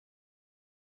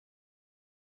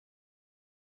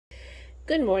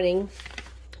Good morning.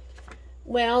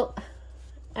 Well,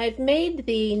 I've made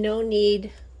the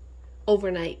no-knead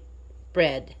overnight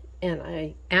bread and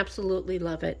I absolutely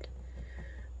love it,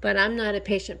 but I'm not a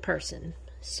patient person,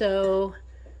 so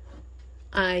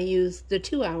I use the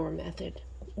 2-hour method.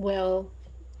 Well,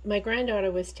 my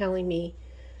granddaughter was telling me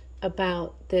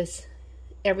about this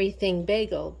everything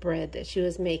bagel bread that she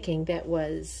was making that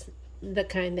was the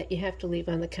kind that you have to leave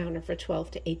on the counter for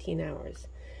 12 to 18 hours.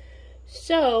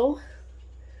 So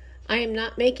I am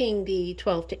not making the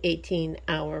 12 to 18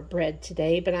 hour bread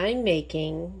today, but I'm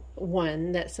making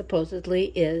one that supposedly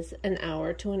is an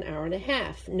hour to an hour and a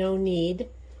half. No-knead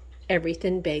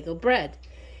everything bagel bread.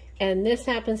 And this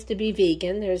happens to be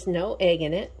vegan. There's no egg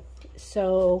in it.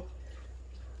 So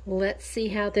let's see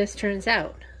how this turns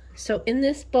out. So in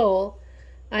this bowl,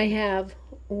 I have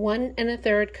 1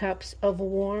 1/3 cups of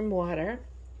warm water,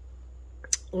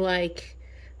 like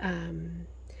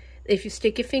if you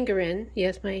stick your finger in,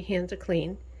 yes, my hands are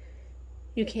clean,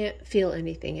 you can't feel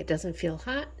anything. It doesn't feel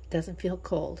hot, it doesn't feel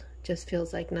cold, it just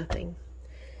feels like nothing.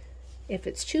 If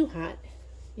it's too hot,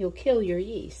 you'll kill your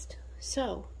yeast.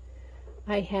 So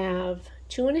I have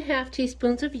 2½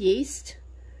 teaspoons of yeast,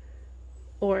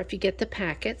 or if you get the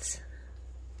packets,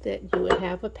 that you would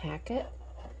have a packet,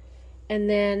 and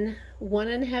then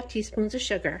 1½ teaspoons of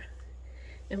sugar.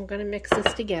 And we're going to mix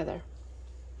this together.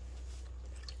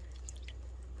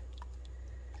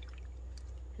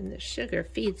 And the sugar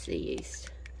feeds the yeast.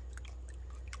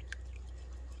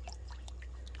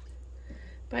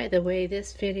 By the way,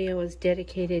 this video is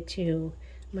dedicated to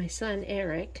my son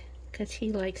Eric, because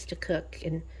he likes to cook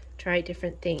and try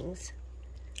different things,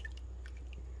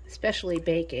 especially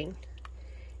baking,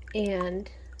 and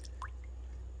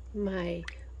my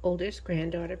oldest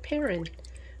granddaughter Perrin,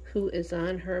 who is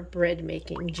on her bread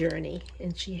making journey,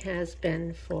 and she has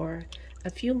been for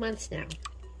a few months now.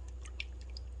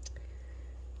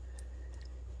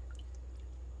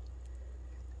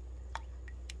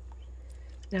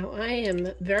 Now I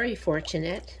am very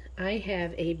fortunate. I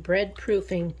have a bread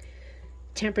proofing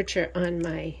temperature on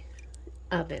my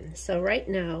oven. So right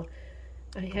now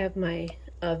I have my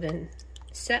oven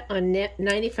set on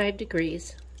 95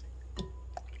 degrees.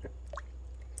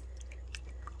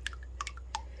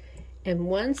 And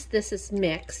once this is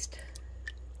mixed,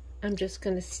 I'm just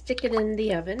going to stick it in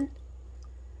the oven,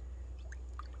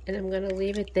 and I'm going to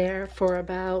leave it there for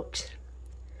about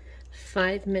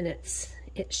 5 minutes.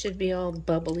 It should be all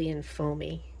bubbly and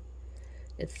foamy.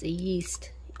 It's the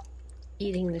yeast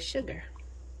eating the sugar.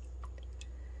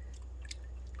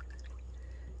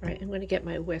 All right, I'm going to get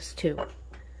my whisk too.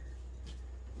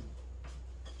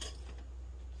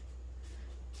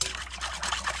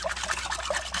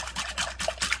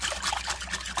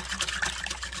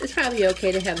 It's probably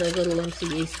okay to have those little lumps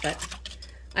of yeast, but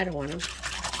I don't want them.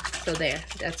 So there,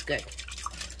 that's good.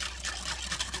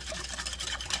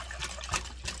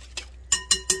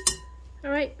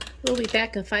 All right, we'll be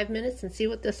back in 5 minutes and see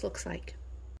what this looks like.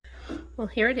 Well,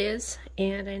 here it is,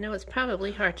 and I know it's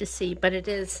probably hard to see, but it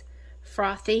is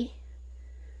frothy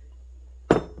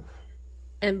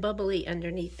and bubbly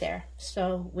underneath there.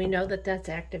 So we know that that's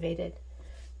activated.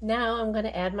 Now I'm going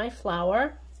to add my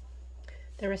flour.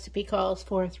 The recipe calls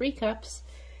for 3 cups,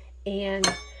 and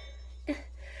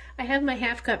I have my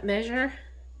half-cup measure,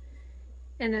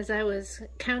 and as I was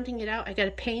counting it out, I got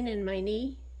a pain in my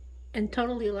knee and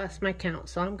totally lost my count,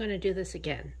 so I'm going to do this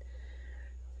again.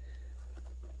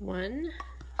 1,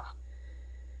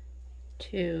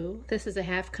 2, this is a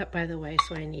half cup by the way,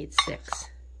 so I need 6,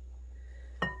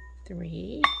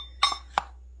 3,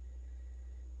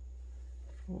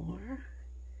 4,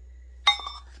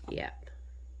 yep.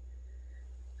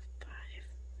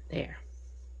 There.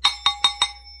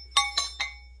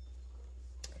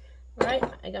 All right,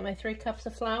 I got my 3 cups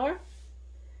of flour.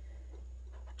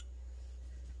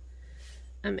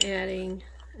 I'm adding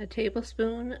a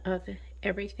tablespoon of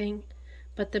everything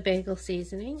but the bagel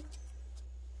seasoning.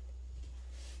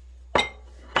 The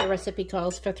recipe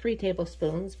calls for 3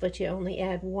 tablespoons, but you only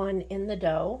add 1 in the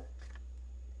dough.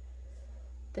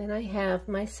 Then I have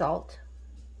my salt,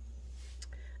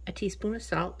 a teaspoon of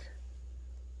salt,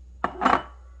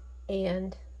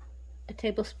 and a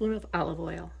tablespoon of olive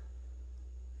oil.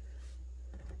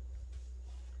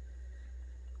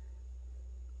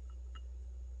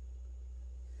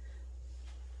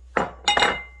 All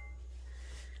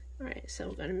right, so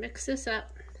we're going to mix this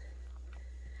up,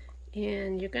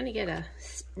 and you're going to get a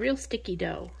real sticky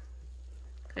dough,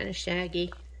 kind of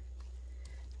shaggy,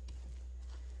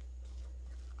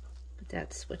 but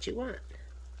that's what you want.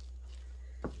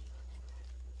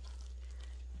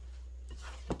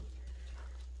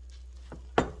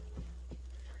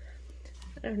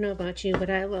 I don't know about you, but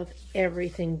I love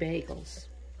everything bagels.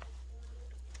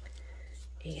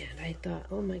 And I thought,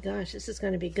 oh my gosh, this is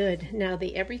going to be good. Now,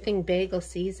 the Everything Bagel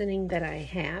Seasoning that I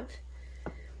have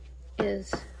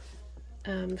is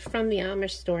from the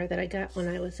Amish store that I got when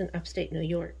I was in upstate New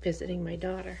York visiting my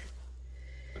daughter.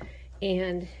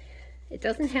 And it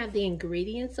doesn't have the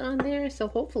ingredients on there, so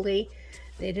hopefully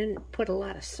they didn't put a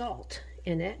lot of salt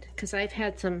in it, because I've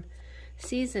had some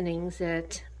seasonings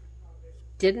that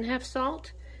didn't have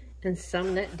salt and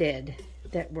some that did,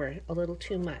 that were a little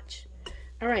too much.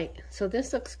 All right, so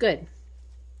this looks good.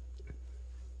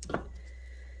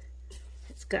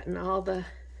 It's gotten all the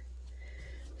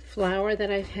flour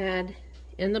that I've had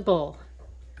in the bowl.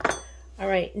 All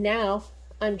right, now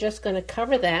I'm just going to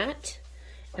cover that,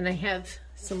 and I have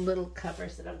some little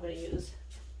covers that I'm going to use.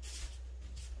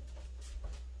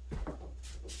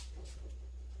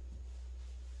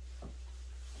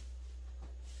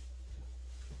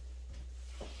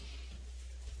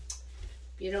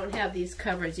 If you don't have these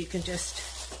covers, you can just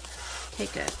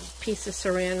take a piece of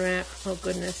saran wrap. Oh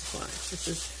goodness, well, this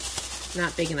is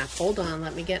not big enough. Hold on,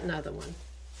 let me get another one.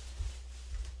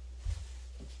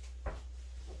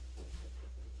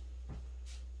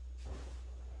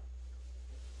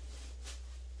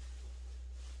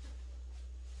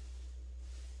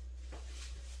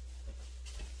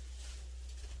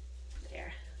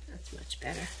 There, that's much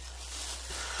better.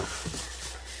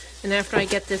 And after I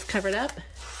get this covered up,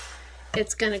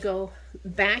 it's going to go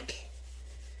back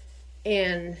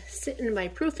and sit in my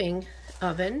proofing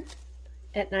oven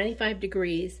at 95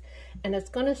 degrees, and it's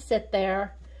going to sit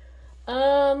there,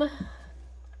 I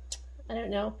don't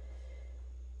know,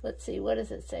 let's see, what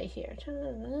does it say here?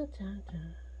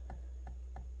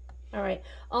 All right,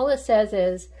 all it says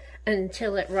is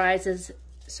until it rises,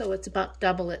 so it's about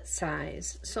double its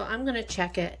size. So I'm going to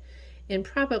check it in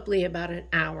probably about an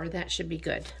hour. That should be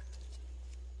good.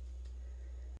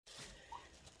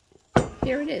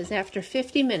 Here it is after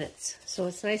 50 minutes. So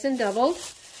it's nice and doubled.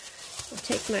 I'll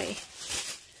take my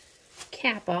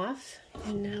cap off,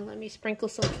 and now let me sprinkle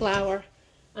some flour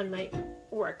on my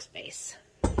workspace.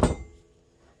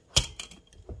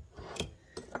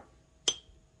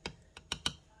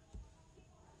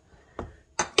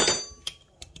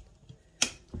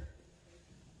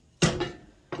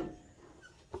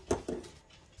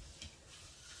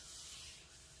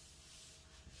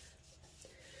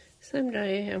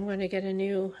 Someday I'm going to get a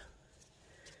new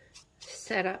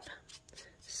setup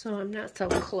so I'm not so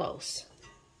close.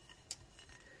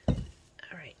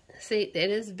 Alright, see, it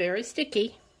is very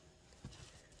sticky.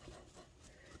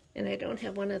 And I don't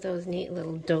have one of those neat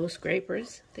little dough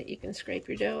scrapers that you can scrape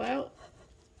your dough out.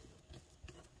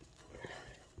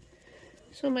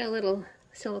 So my little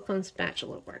silicone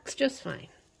spatula works just fine.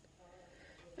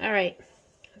 Alright,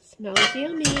 it smells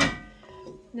yummy.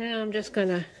 Now I'm just going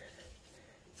to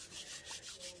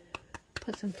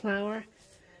put some flour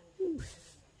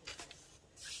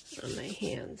on my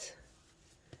hands.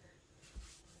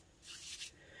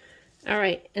 All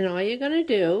right, and all you're going to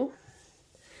do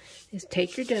is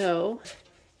take your dough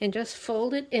and just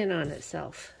fold it in on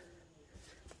itself.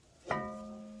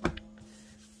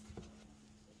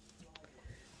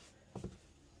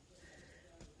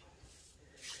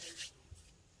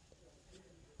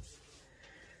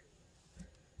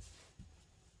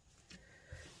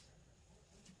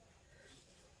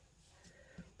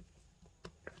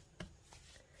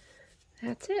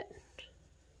 That's it.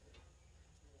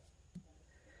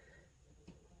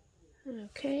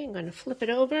 Okay, I'm going to flip it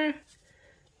over,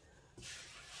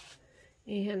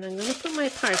 and I'm going to put my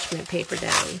parchment paper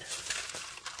down.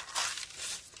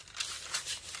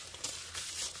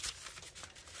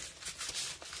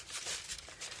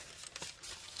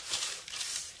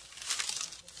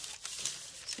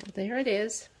 So there it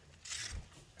is,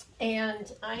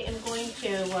 and I am going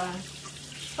to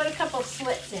put a couple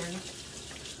slits in,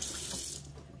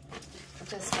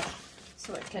 just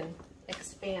so it can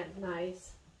expand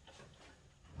nice.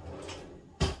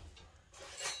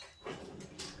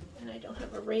 And I don't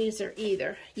have a razor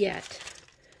either yet,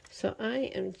 so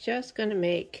I am just going to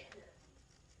make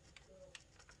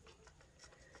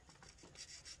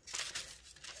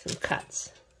some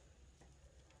cuts.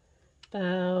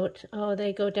 About, oh,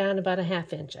 they go down about a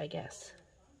 ½ inch, I guess.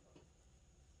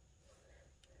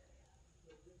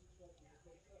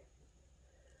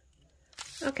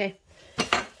 Okay.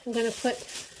 I'm going to put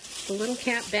the little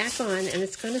cap back on, and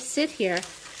it's going to sit here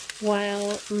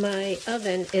while my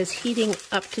oven is heating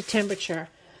up to temperature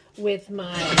with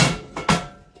my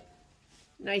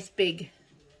nice big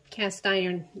cast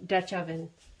iron Dutch oven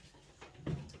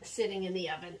sitting in the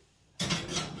oven.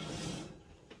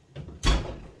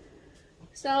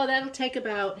 So that'll take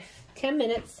about 10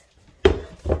 minutes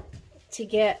to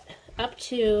get up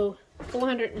to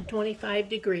 425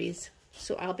 degrees.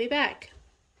 So I'll be back.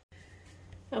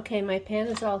 Okay, my pan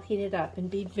is all heated up, and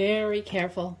be very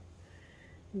careful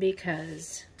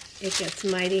because it gets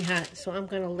mighty hot. So I'm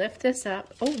going to lift this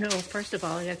up. Oh no, first of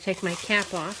all, I got to take my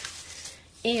cap off,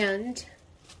 and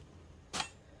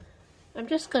I'm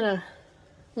just going to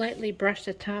lightly brush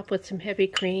the top with some heavy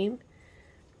cream.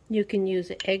 You can use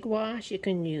egg wash, you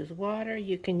can use water,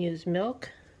 you can use milk,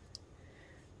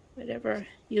 whatever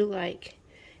you like.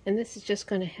 And this is just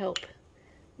going to help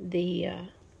the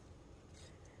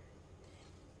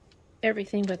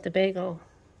everything but the bagel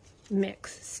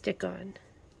mix stick on.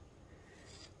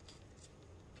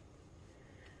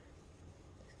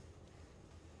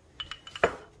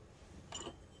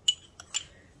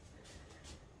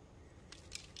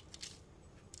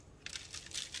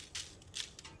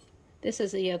 This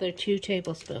is the other 2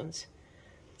 tablespoons.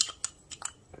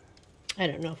 I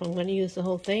don't know if I'm going to use the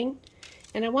whole thing.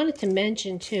 And I wanted to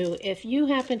mention too, if you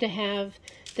happen to have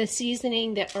the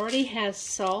seasoning that already has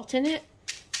salt in it,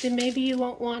 then maybe you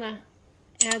won't want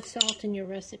to add salt in your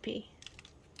recipe.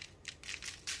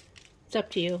 It's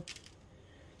up to you.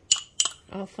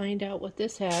 I'll find out what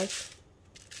this has.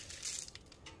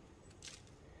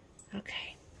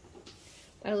 Okay,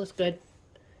 that looks good.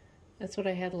 That's what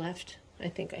I had left. I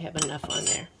think I have enough on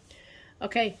there.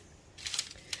 Okay,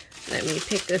 let me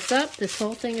pick this up. This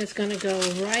whole thing is going to go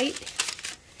right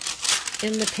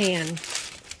in the pan.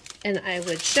 And I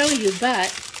would show you,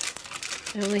 but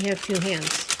I only have 2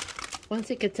 hands. Once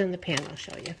it gets in the pan, I'll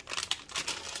show you.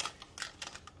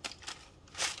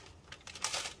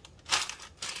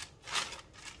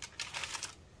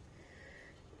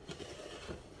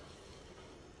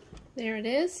 There it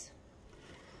is,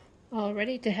 all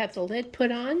ready to have the lid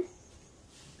put on.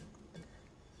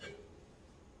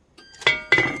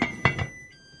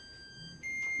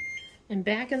 And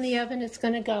back in the oven it's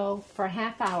going to go for a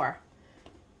half hour.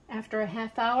 After a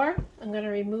half hour, I'm going to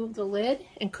remove the lid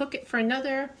and cook it for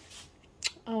another,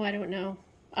 oh, I don't know.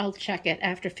 I'll check it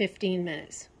after 15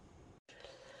 minutes.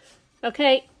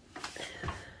 Okay.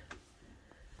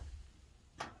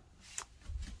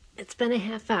 It's been a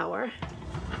half hour.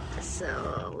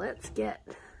 So let's get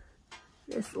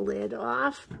this lid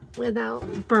off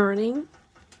without burning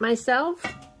myself.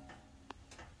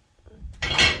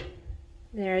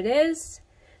 There it is.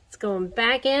 It's going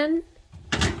back in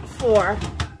for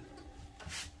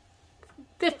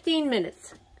 15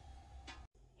 minutes.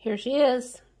 Here she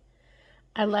is.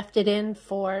 I left it in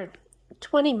for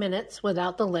 20 minutes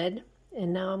without the lid,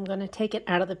 and now I'm going to take it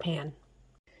out of the pan.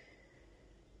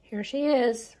 Here she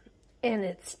is, and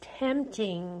it's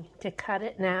tempting to cut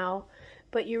it now,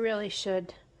 but you really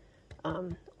should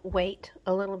wait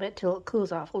a little bit till it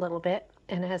cools off a little bit,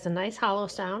 and it has a nice hollow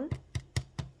sound.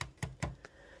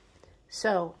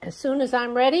 So as soon as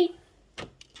I'm ready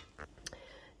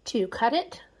to cut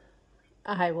it,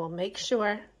 I will make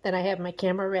sure that I have my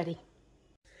camera ready.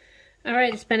 All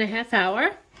right, it's been a half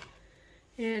hour,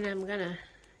 and I'm gonna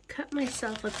cut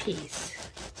myself a piece.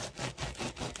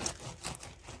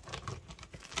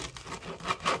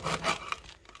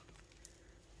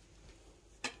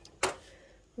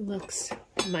 Looks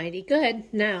mighty good.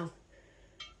 Now,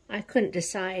 I couldn't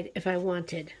decide if I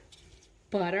wanted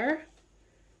butter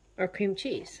or cream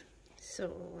cheese.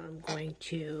 So I'm going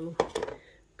to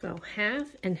go half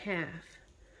and half.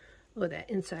 Oh, that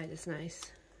inside is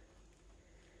nice.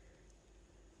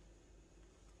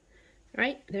 All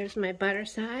right, there's my butter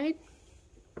side.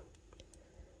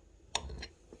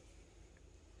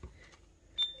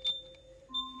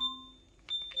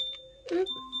 Oop.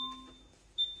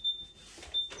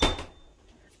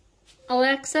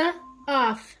 Alexa,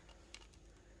 off.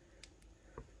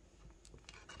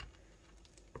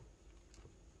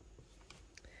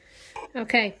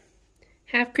 Okay,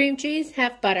 half cream cheese,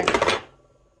 half butter.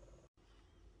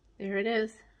 There it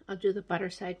is. I'll do the butter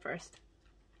side first.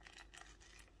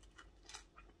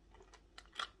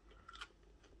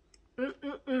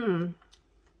 It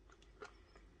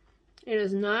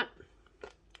is not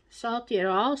salty at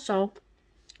all, so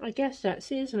I guess that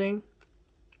seasoning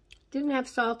didn't have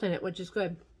salt in it, which is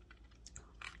good.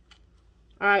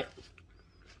 All right,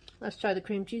 let's try the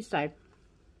cream cheese side.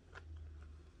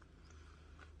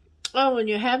 Oh, and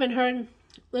you haven't heard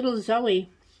little Zoe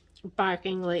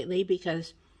barking lately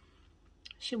because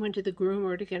she went to the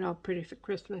groomer to get all pretty for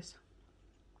Christmas.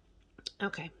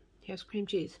 Okay, here's cream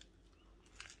cheese.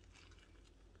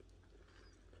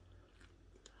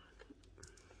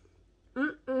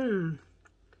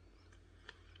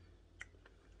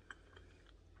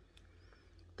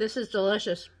 This is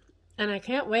delicious, and I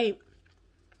can't wait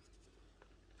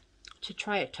to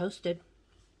try it toasted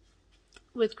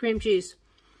with cream cheese.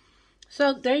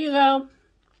 So there you go.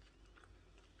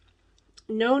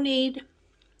 No-Knead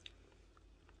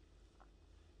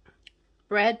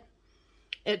bread.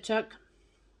 It took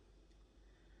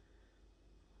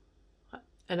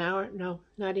an hour, no,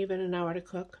 not even an hour to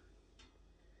cook.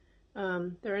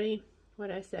 30,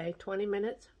 what'd I say, 20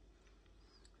 minutes?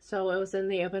 So it was in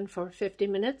the oven for 50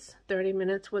 minutes, 30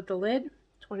 minutes with the lid,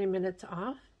 20 minutes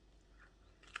off.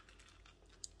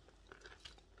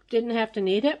 Didn't have to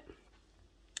knead it.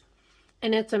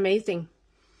 And it's amazing.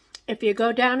 If you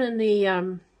go down in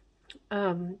the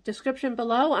description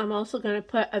below, I'm also going to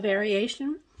put a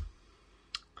variation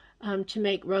to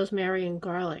make rosemary and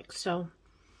garlic. So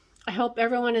I hope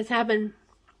everyone is having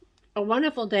a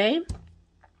wonderful day.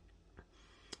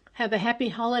 Have a happy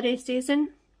holiday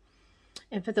season.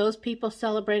 And for those people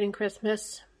celebrating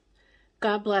Christmas,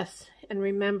 God bless. And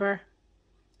remember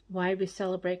why we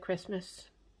celebrate Christmas.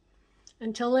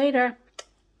 Until later,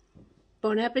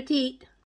 bon appetit.